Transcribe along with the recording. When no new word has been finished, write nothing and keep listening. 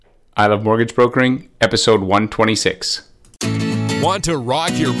I Love Mortgage Brokering, episode 126. Want to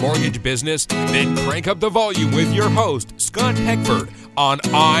rock your mortgage business? Then crank up the volume with your host, Scott Peckford, on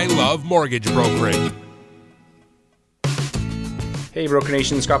I Love Mortgage Brokering. Hey, Broker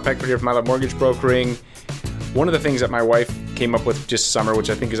Nation, Scott Peckford here from I Love Mortgage Brokering. One of the things that my wife came up with just summer,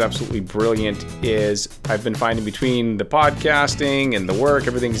 which I think is absolutely brilliant, is I've been finding between the podcasting and the work,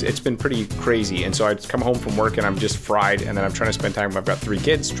 it's been pretty crazy. And so I come home from work and I'm just fried, and then I'm trying to spend time. I've got 3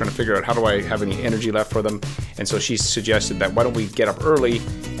 kids, trying to figure out how do I have any energy left for them. And so she suggested that why don't we get up early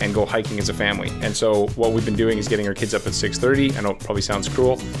and go hiking as a family. And so what we've been doing is getting our kids up at 6:30. I know it probably sounds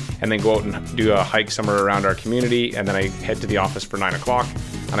cruel. And then go out and do a hike somewhere around our community. And then I head to the office for 9 o'clock.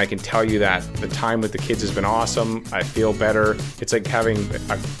 And I can tell you that the time with the kids has been awesome. I feel better. It's like having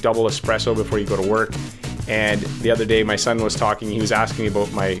a double espresso before you go to work. And the other day, my son was talking. He was asking me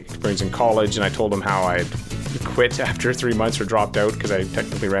about my experience in college, and I told him how I had quit after 3 months or dropped out because I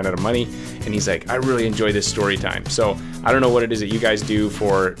technically ran out of money. And he's like, I really enjoy this story time. So I don't know what it is that you guys do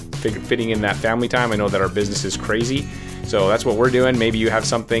for fitting in that family time. I know that our business is crazy. So that's what we're doing. Maybe you have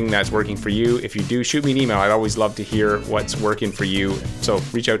something that's working for you. If you do, shoot me an email. I'd always love to hear what's working for you. So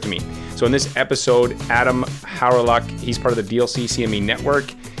reach out to me. So in this episode, Adam Hawryluk, he's part of the DLC CME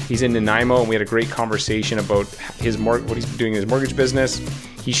network. He's in Nanaimo, and we had a great conversation about what he's doing in his mortgage business.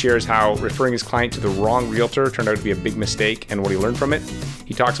 He shares how referring his client to the wrong realtor turned out to be a big mistake and what he learned from it.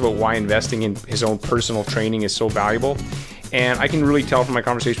 He talks about why investing in his own personal training is so valuable. And I can really tell from my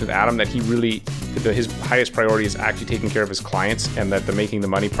conversation with Adam that his highest priority is actually taking care of his clients, and that the making the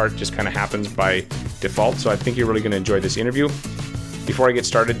money part just kind of happens by default. So I think you're really going to enjoy this interview. Before I get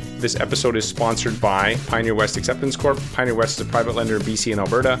started, this episode is sponsored by Pioneer West Acceptance Corp. Pioneer West is a private lender in BC and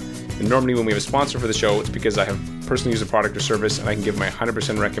Alberta. And normally when we have a sponsor for the show, it's because I have personally used a product or service and I can give my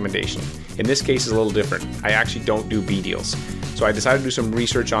 100% recommendation. In this case, it's a little different. I actually don't do B deals. So I decided to do some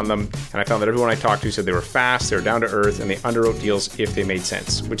research on them, and I found that everyone I talked to said they were fast, they were down to earth, and they underwrote deals if they made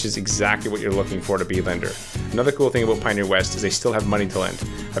sense, which is exactly what you're looking for to be a lender. Another cool thing about Pioneer West is they still have money to lend.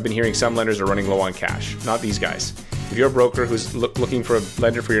 I've been hearing some lenders are running low on cash. Not these guys. If you're a broker who's looking for a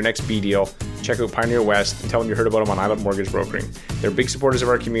lender for your next B deal, check out Pioneer West and tell them you heard about them on I Love Mortgage Brokering. They're big supporters of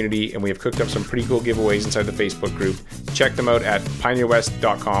our community, and we have cooked up some pretty cool giveaways inside the Facebook group. Check them out at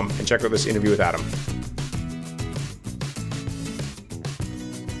pioneerwest.com and check out this interview with Adam.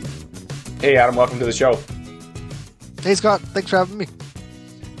 Hey Adam, welcome to the show. Hey Scott, thanks for having me.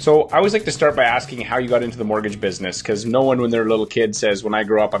 So I always like to start by asking how you got into the mortgage business, because no one when they're a little kid says, when I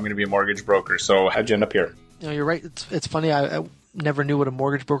grow up, I'm going to be a mortgage broker. So how'd you end up here? You know, you're right. It's funny. I never knew what a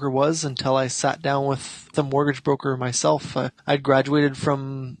mortgage broker was until I sat down with the mortgage broker myself. I'd graduated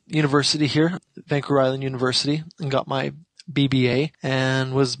from university here, Vancouver Island University, and got my BBA,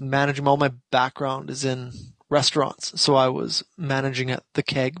 and was managing. All my background is in restaurants. So I was managing at the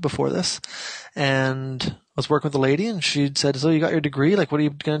Keg before this, and I was working with a lady, and she said, so you got your degree, like, what are you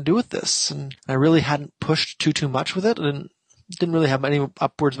going to do with this? And I really hadn't pushed too much with it, and didn't really have any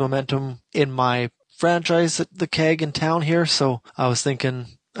upwards momentum in my franchise at the Keg in town here. So I was thinking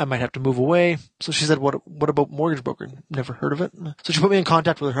I might have to move away. So she said, what about mortgage brokering? Never heard of it. So she put me in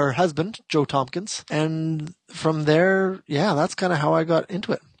contact with her husband, Joe Tompkins. And from there, yeah, that's kind of how I got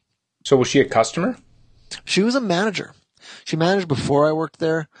into it. So was she a customer? She was a manager. She managed before I worked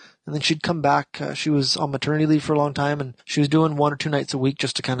there, and then she'd come back. She was on maternity leave for a long time, and she was doing 1 or 2 nights a week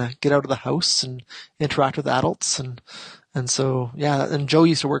just to kind of get out of the house and interact with adults. And so, yeah, and Joe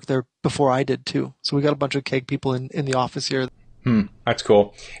used to work there before I did too. So we got a bunch of Keg people in the office here. That's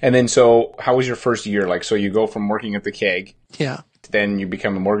cool. And then, so how was your first year? Like, so you go from working at the Keg. Yeah. Then you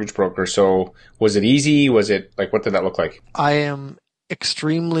become a mortgage broker. So was it easy? Was it like, what did that look like? I am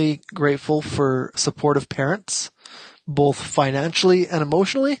extremely grateful for supportive parents, both financially and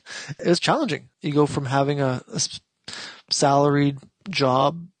emotionally. It was challenging. You go from having a salaried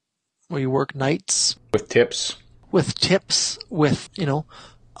job where you work nights with tips, with, you know,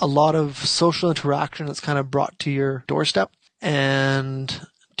 a lot of social interaction that's kind of brought to your doorstep, and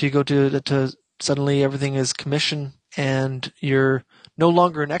to go to suddenly everything is commission, and you're no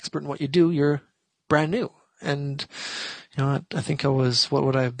longer an expert in what you do. You're brand new. And, you know, I think I was, what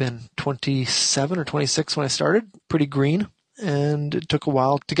would I have been, 27 or 26 when I started, pretty green. And it took a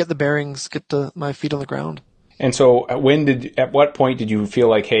while to get the bearings, my feet on the ground. And so at what point did you feel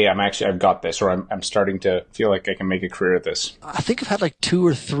like, hey, I've got this, or I'm starting to feel like I can make a career at this? I think I've had like 2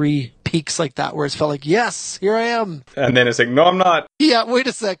 or 3 peaks like that where it's felt like, yes, here I am. And then it's like, no, I'm not. Yeah, wait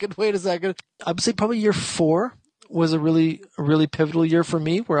a second. I would say probably year 4 was a really pivotal year for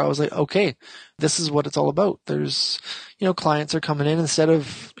me, where I was like, okay, this is what it's all about. There's, you know, clients are coming in instead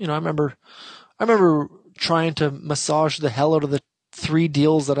of, you know, I remember trying to massage the hell out of the 3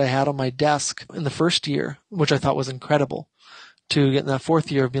 deals that I had on my desk in the first year, which I thought was incredible, to get in that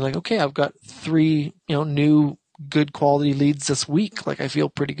 4th year of being like, okay, I've got 3, new good quality leads this week. Like, I feel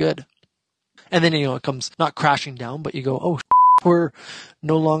pretty good. And then, it comes not crashing down, but you go, oh, we're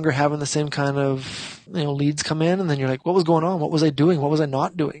no longer having the same kind of, leads come in. And then you're like, what was going on? What was I doing? What was I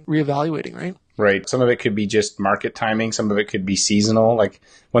not doing? Reevaluating, right? Right. Some of it could be just market timing. Some of it could be seasonal. Like,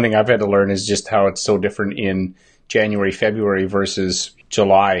 one thing I've had to learn is just how it's so different in January, February versus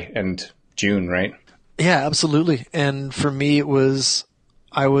July and June, right? Yeah, absolutely. And for me, it was,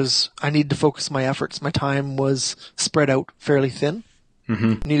 I needed to focus my efforts. My time was spread out fairly thin.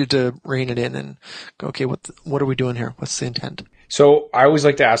 Mm-hmm. Needed to rein it in and go, okay, what are we doing here? What's the intent? So I always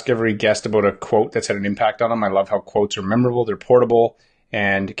like to ask every guest about a quote that's had an impact on them. I love how quotes are memorable. They're portable.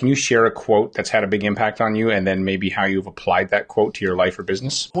 And can you share a quote that's had a big impact on you, and then maybe how you've applied that quote to your life or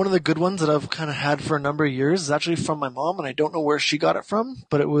business? One of the good ones that I've kind of had for a number of years is actually from my mom, and I don't know where she got it from,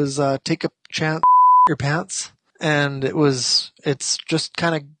 but it was take a chance, your pants. And it's just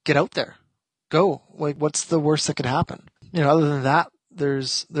kind of get out there. Go. Like, what's the worst that could happen? Other than that,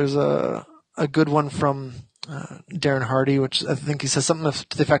 there's a good one from Darren Hardy, which I think he says something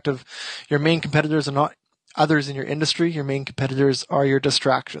to the effect of, your main competitors are not others in your industry. Your main competitors are your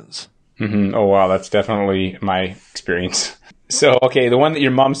distractions. Mm-hmm. Oh, wow. That's definitely my experience. So, okay, the one that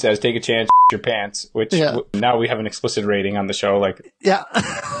your mom says, take a chance, your pants, which now we have an explicit rating on the show. Like, yeah.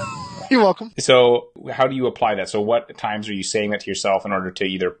 You're welcome. So how do you apply that? So what times are you saying that to yourself in order to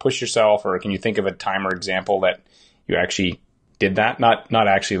either push yourself, or can you think of a time or example that you actually did that? Not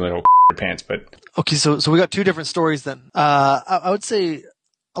actually little your pants, but... Okay, so we got 2 different stories then. I would say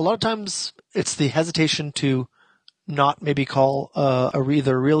a lot of times it's the hesitation to not maybe call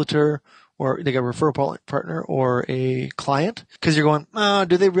either a realtor or like a referral partner or a client, because you're going,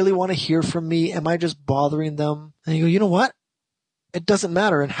 do they really want to hear from me? Am I just bothering them? And you go, you know what? It doesn't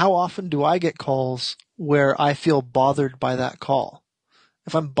matter. And how often do I get calls where I feel bothered by that call?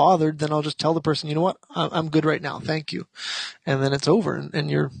 If I'm bothered, then I'll just tell the person, you know what? I'm good right now. Thank you. And then it's over, and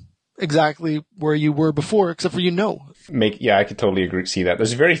you're exactly where you were before, except for I could totally see that.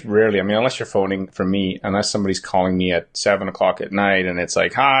 There's very rarely, unless you're phoning from me, unless somebody's calling me at 7:00 at night and it's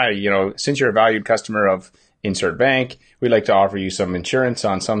like, hi, since you're a valued customer of insert bank, we'd like to offer you some insurance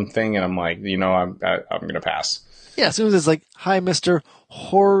on something. And I'm like, I'm going to pass. Yeah, as soon as it's like, hi, Mr.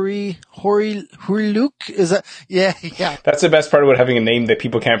 Hori Luke, is that? Yeah. That's the best part about having a name that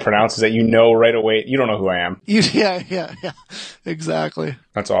people can't pronounce, is that right away, you don't know who I am. Yeah, exactly.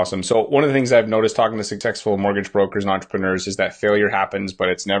 That's awesome. So one of the things I've noticed talking to successful mortgage brokers and entrepreneurs is that failure happens, but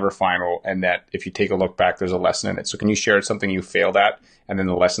it's never final. And that if you take a look back, there's a lesson in it. So can you share something you failed at and then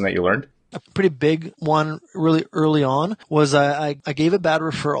the lesson that you learned? A pretty big one really early on was I gave a bad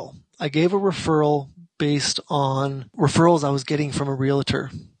referral. I gave a referral based on referrals I was getting from a realtor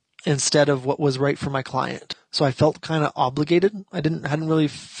instead of what was right for my client. So I felt kind of obligated. I hadn't really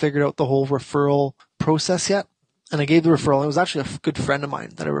figured out the whole referral process yet. And I gave the referral. It was actually a good friend of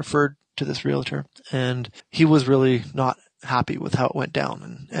mine that I referred to this realtor, and he was really not happy with how it went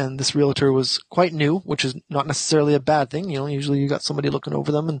down. And this realtor was quite new, which is not necessarily a bad thing. Usually you got somebody looking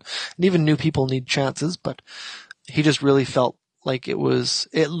over them, and even new people need chances, but he just really felt like it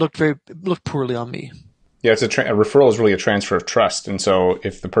looked poorly on me. Yeah, it's a referral is really a transfer of trust. And so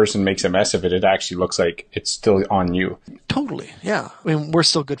if the person makes a mess of it, it actually looks like it's still on you. Totally. Yeah. We're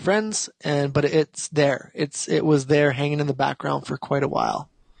still good friends, but it's there. It was there hanging in the background for quite a while.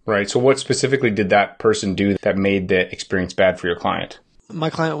 Right. So what specifically did that person do that made the experience bad for your client? My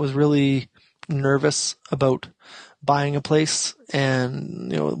client was really nervous about buying a place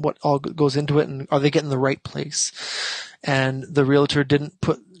and, what all goes into it, and are they getting the right place? And the realtor didn't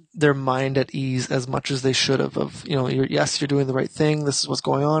put their mind at ease as much as they should have you're doing the right thing. This is what's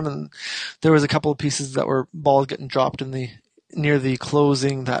going on. And there was a couple of pieces that were balls getting dropped near the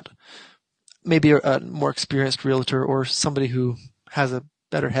closing that maybe a more experienced realtor or somebody who has a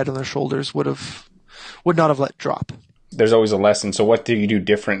better head on their shoulders would not have let drop. There's always a lesson. So what do you do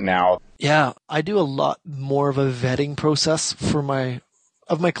different now? Yeah, I do a lot more of a vetting process for my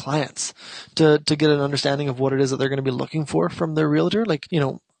clients to get an understanding of what it is that they're going to be looking for from their realtor. Like,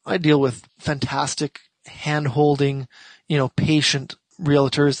 I deal with fantastic hand-holding, patient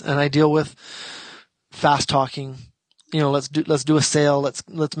realtors, and I deal with fast-talking, let's do a sale,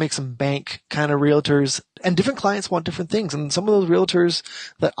 let's make some bank kind of realtors. And different clients want different things. And some of those realtors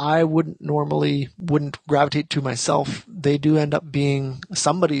that I wouldn't gravitate to myself, they do end up being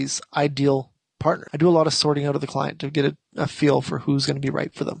somebody's ideal partner. I do a lot of sorting out of the client to get a feel for who's going to be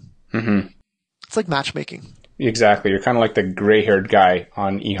right for them. Mm-hmm. It's like matchmaking. Exactly. You're kind of like the gray-haired guy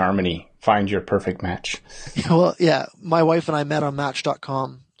on eHarmony. Find your perfect match. Well, yeah, my wife and I met on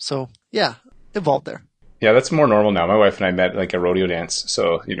Match.com. So, yeah, evolved there. Yeah, that's more normal now. My wife and I met like a rodeo dance.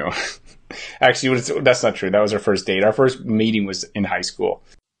 So, actually, that's not true. That was our first date. Our first meeting was in high school.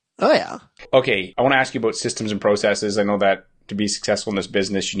 Oh, yeah. Okay, I want to ask you about systems and processes. I know that to be successful in this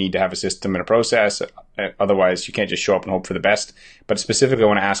business, you need to have a system and a process. Otherwise, you can't just show up and hope for the best. But specifically, I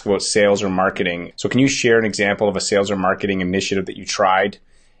want to ask about sales or marketing. So can you share an example of a sales or marketing initiative that you tried,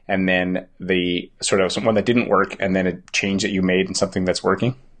 and then the sort of one that didn't work, and then a change that you made and something that's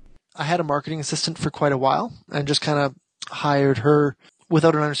working? I had a marketing assistant for quite a while and just kind of hired her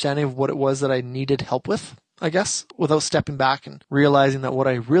without an understanding of what it was that I needed help with, I guess, without stepping back and realizing that what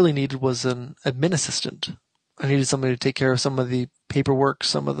I really needed was an admin assistant. I needed somebody to take care of some of the paperwork,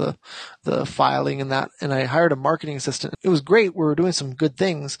 some of the filing and that. And I hired a marketing assistant. It was great. We were doing some good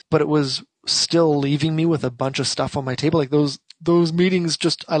things, but it was still leaving me with a bunch of stuff on my table. Like those meetings,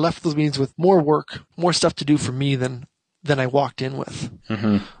 I left those meetings with more work, more stuff to do for me than I walked in with.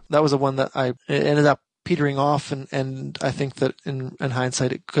 Mm-hmm. That was the one that I ended up petering off. And I think that in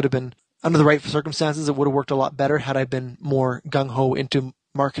hindsight, it could have been, under the right circumstances, it would have worked a lot better had I been more gung-ho into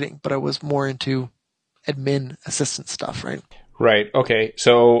marketing, but I was more into admin assistant stuff, right? Right. Okay.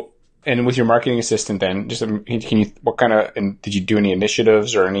 So, and with your marketing assistant then, did you do any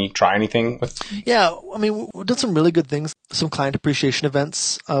initiatives or try anything with? Yeah. I mean, we did some really good things, some client appreciation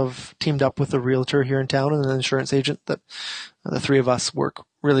events. I've teamed up with a realtor here in town and an insurance agent that the three of us work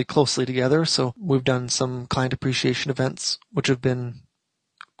really closely together. So we've done some client appreciation events, which have been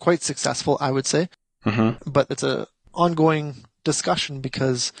quite successful, I would say. Mm-hmm. But it's a ongoing discussion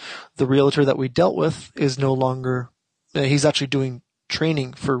because the realtor that we dealt with is no longer, he's actually doing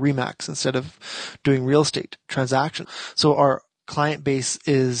training for RE/MAX instead of doing real estate transactions. So our client base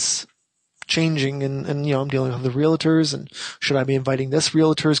is changing and I'm dealing with the realtors, and should I be inviting this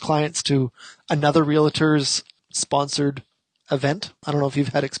realtor's clients to another realtor's sponsored event? I don't know if you've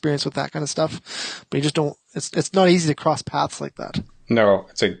had experience with that kind of stuff, but you just don't, it's not easy to cross paths like that. No,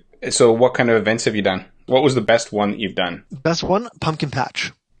 so what kind of events have you done? What was the best one that you've done? Best one, Pumpkin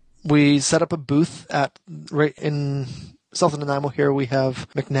Patch. We set up a booth right in south of Nanaimo here. We have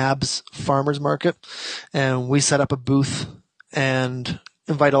McNabb's Farmers Market, and we set up a booth and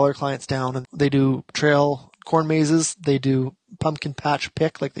invite all our clients down. And they do trail corn mazes. They do pumpkin patch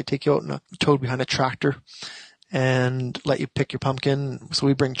pick, like they take you out in a toad behind a tractor and let you pick your pumpkin. So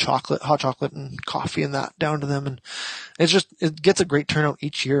we bring hot chocolate and coffee and that down to them. And it gets a great turnout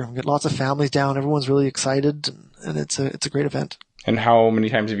each year. We get lots of families down. Everyone's really excited, and it's a great event. And how many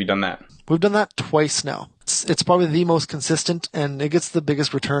times have you done that? We've done that twice now. It's probably the most consistent, and it gets the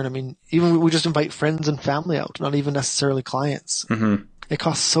biggest return. I mean, even we just invite friends and family out, not even necessarily clients. Mm-hmm. It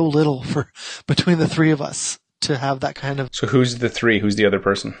costs so little between the three of us to have that kind of. So who's the three? Who's the other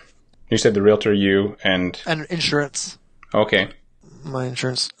person? You said the realtor, you, and insurance. Okay. My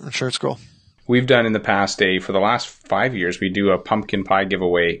insurance girl. We've done in the past for the last 5 years, we do a pumpkin pie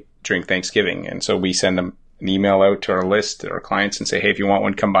giveaway during Thanksgiving. And so we send them an email out to our list, our clients, and say, hey, if you want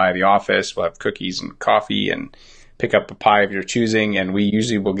one, come by the office. We'll have cookies and coffee and pick up a pie of your choosing. And we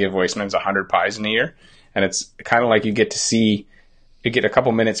usually will give away sometimes 100 pies in a year. And it's kind of like you get a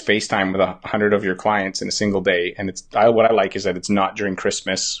couple minutes FaceTime with 100 of your clients in a single day. And what I like is that it's not during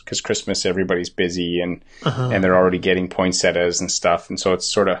Christmas, because Christmas, everybody's busy and they're already getting poinsettias and stuff. And so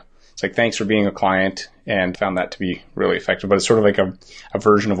it's like, thanks for being a client, and found that to be really effective. But it's sort of like a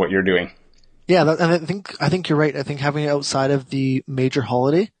version of what you're doing. Yeah, and I think you're right. I think having it outside of the major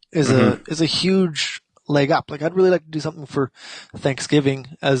holiday is a huge leg up. Like, I'd really like to do something for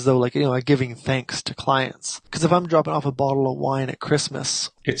Thanksgiving, as though like giving thanks to clients. Because if I'm dropping off a bottle of wine at Christmas,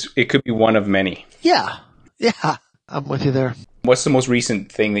 it could be one of many. Yeah, I'm with you there. What's the most recent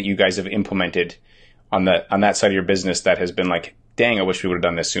thing that you guys have implemented on that side of your business that has been like, dang, I wish we would have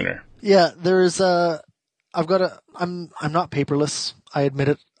done this sooner? Yeah, I'm not paperless. I admit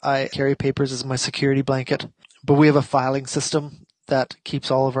it. I carry papers as my security blanket, but we have a filing system that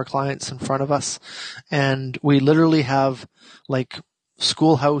keeps all of our clients in front of us. And we literally have like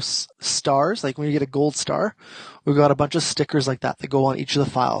schoolhouse stars. Like when you get a gold star, we've got a bunch of stickers like that go on each of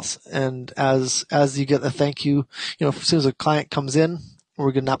the files. And as you get a thank you, as soon as a client comes in, or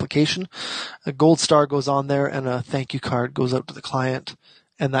we get an application, a gold star goes on there and a thank you card goes out to the client.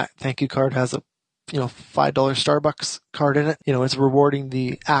 And that thank you card has a $5 Starbucks card in it. It's rewarding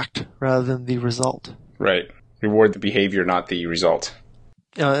the act rather than the result. Right. Reward the behavior, not the result.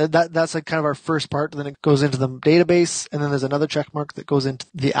 That's like kind of our first part. Then it goes into the database, and then there's another check mark that goes into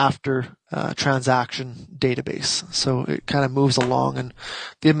the after transaction database. So it kind of moves along, and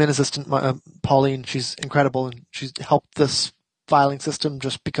the admin assistant, Pauline, she's incredible, and she's helped this filing system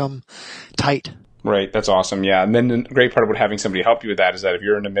just become tight. Right. That's awesome. Yeah. And then the great part about having somebody help you with that is that if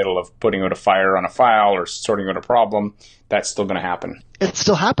you're in the middle of putting out a fire on a file or sorting out a problem, that's still going to happen. It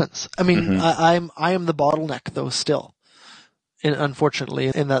still happens. I mean, I am the bottleneck though still. And unfortunately,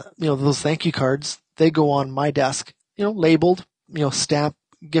 in that, those thank you cards, they go on my desk, labeled, stamp,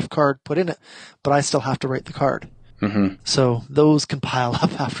 gift card, put in it, but I still have to write the card. Mm-hmm. So those can pile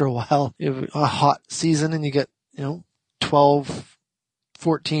up after a while. You have a hot season and you get, 12,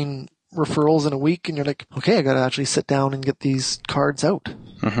 14 referrals in a week, and you're like, okay, I got to actually sit down and get these cards out.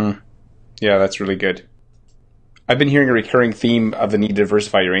 Mm-hmm. Yeah, that's really good. I've been hearing a recurring theme of the need to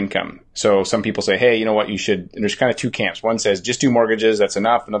diversify your income. So some people say, hey, you know what, you should, and there's kind of two camps. One says, just do mortgages, that's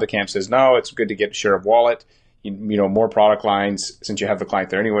enough. Another camp says, no, it's good to get a share of wallet, more product lines since you have the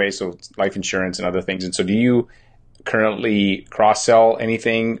client there anyway, so life insurance and other things. And so do you currently cross-sell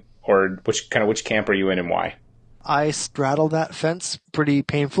anything, or which camp are you in and why? I straddle that fence pretty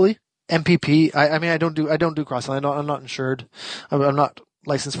painfully. MPP, I don't do cross-selling. I'm not insured. I'm not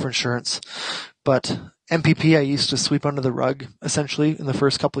licensed for insurance. But MPP, I used to sweep under the rug, essentially, in the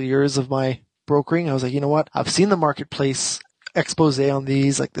first couple of years of my brokering. I was like, you know what? I've seen the marketplace expose on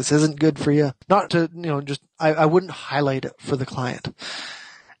these. Like, this isn't good for you. Not to, I wouldn't highlight it for the client.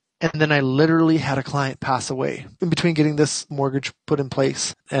 And then I literally had a client pass away in between getting this mortgage put in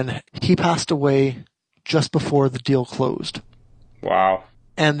place. And he passed away just before the deal closed. Wow.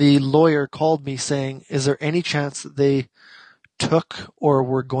 And the lawyer called me saying, is there any chance that they took or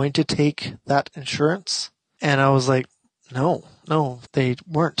were going to take that insurance? And I was like, no, they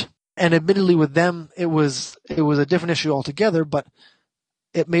weren't. And admittedly with them, it was a different issue altogether, but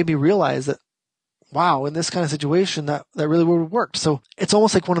it made me realize that, wow, in this kind of situation, that really would have worked. So it's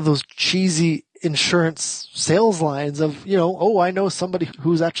almost like one of those cheesy insurance sales lines of, I know somebody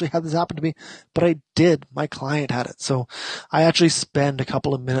who's actually had this happen to me, but I did. My client had it. So I actually spend a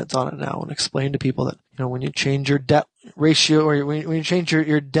couple of minutes on it now and explain to people that, when you change your debt ratio or when you change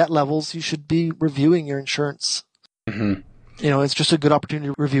your debt levels, you should be reviewing your insurance. Mm-hmm. It's just a good opportunity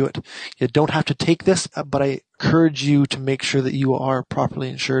to review it. You don't have to take this, but I encourage you to make sure that you are properly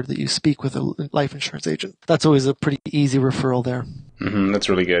insured, that you speak with a life insurance agent. That's always a pretty easy referral there. Mm-hmm. That's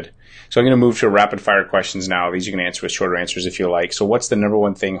really good. So I'm going to move to rapid fire questions now. These you can answer with shorter answers if you like. So what's the number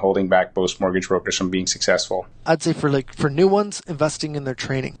one thing holding back most mortgage brokers from being successful? I'd say for new ones, investing in their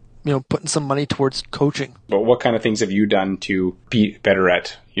training. Putting some money towards coaching. But what kind of things have you done to be better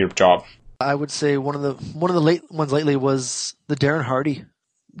at your job? I would say one of the late ones lately was the Darren Hardy.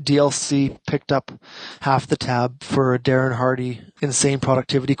 DLC picked up half the tab for a Darren Hardy insane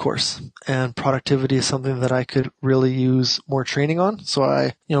productivity course. And productivity is something that I could really use more training on. So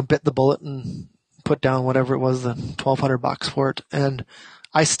I, bit the bullet and put down whatever it was, the $1,200 for it. And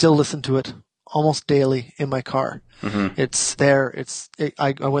I still listen to it almost daily in my car. Mm-hmm. It's there.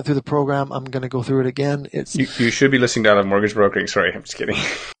 I went through the program. I'm going to go through it again. You should be listening to I Love Mortgage Brokering. Sorry, I'm just kidding.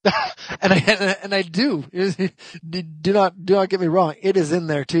 and I do. Do not get me wrong. It is in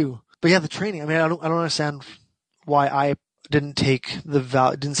there too. But yeah, the training. I mean, I don't understand why I didn't see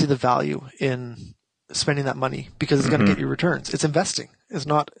the value in spending that money, because it's going to get you returns. It's investing. It's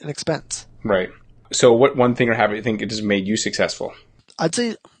not an expense. Right. So what one thing or habit you think it has made you successful? I'd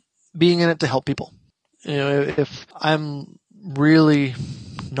say being in it to help people. If I'm really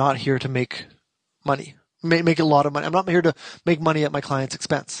not here to make money, make a lot of money. I'm not here to make money at my client's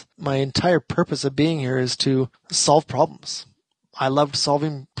expense. My entire purpose of being here is to solve problems. I loved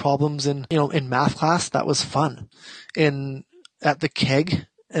solving problems in math class. That was fun. At the keg,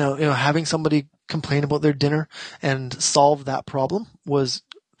 having somebody complain about their dinner and solve that problem was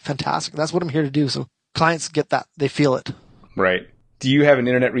fantastic. That's what I'm here to do. So clients get that. They feel it. Right. Do you have an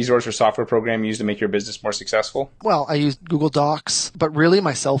internet resource or software program you use to make your business more successful? Well, I use Google Docs, but really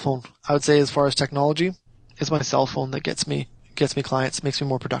my cell phone. I would say as far as technology, it's my cell phone that gets me clients, makes me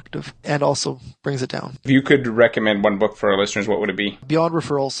more productive, and also brings it down. If you could recommend one book for our listeners, what would it be? Beyond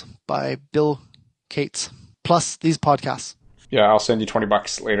Referrals by Bill Cates, plus these podcasts. Yeah, I'll send you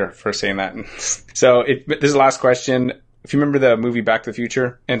 $20 later for saying that. So this is the last question. If you remember the movie Back to the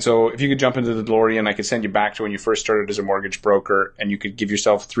Future, and so if you could jump into the DeLorean, I could send you back to when you first started as a mortgage broker, and you could give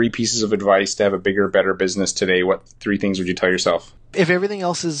yourself 3 pieces of advice to have a bigger, better business today. What 3 things would you tell yourself? If everything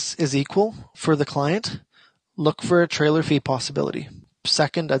else is equal for the client, look for a trailer fee possibility.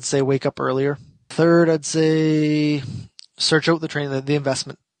 Second, I'd say wake up earlier. Third, I'd say search out the training, the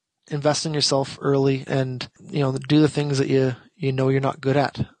investment. Invest in yourself early, and do the things that you know you're not good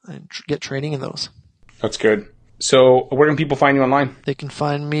at, and get training in those. That's good. So where can people find you online? They can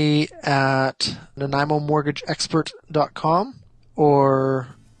find me at NanaimoMortgageExpert.com or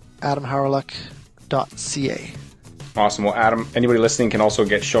AdamHowerluck.ca. Awesome. Well, Adam, anybody listening can also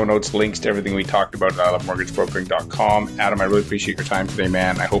get show notes, links to everything we talked about at ilovemortgagebrokering.com. Adam, I really appreciate your time today,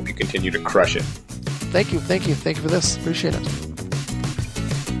 man. I hope you continue to crush it. Thank you for this. Appreciate it.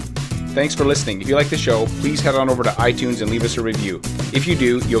 Thanks for listening. If you like the show, please head on over to iTunes and leave us a review. If you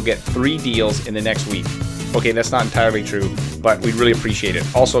do, you'll get 3 deals in the next week. Okay, that's not entirely true, but we'd really appreciate it.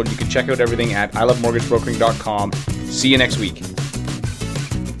 Also, you can check out everything at ilovemortgagebrokering.com. See you next week.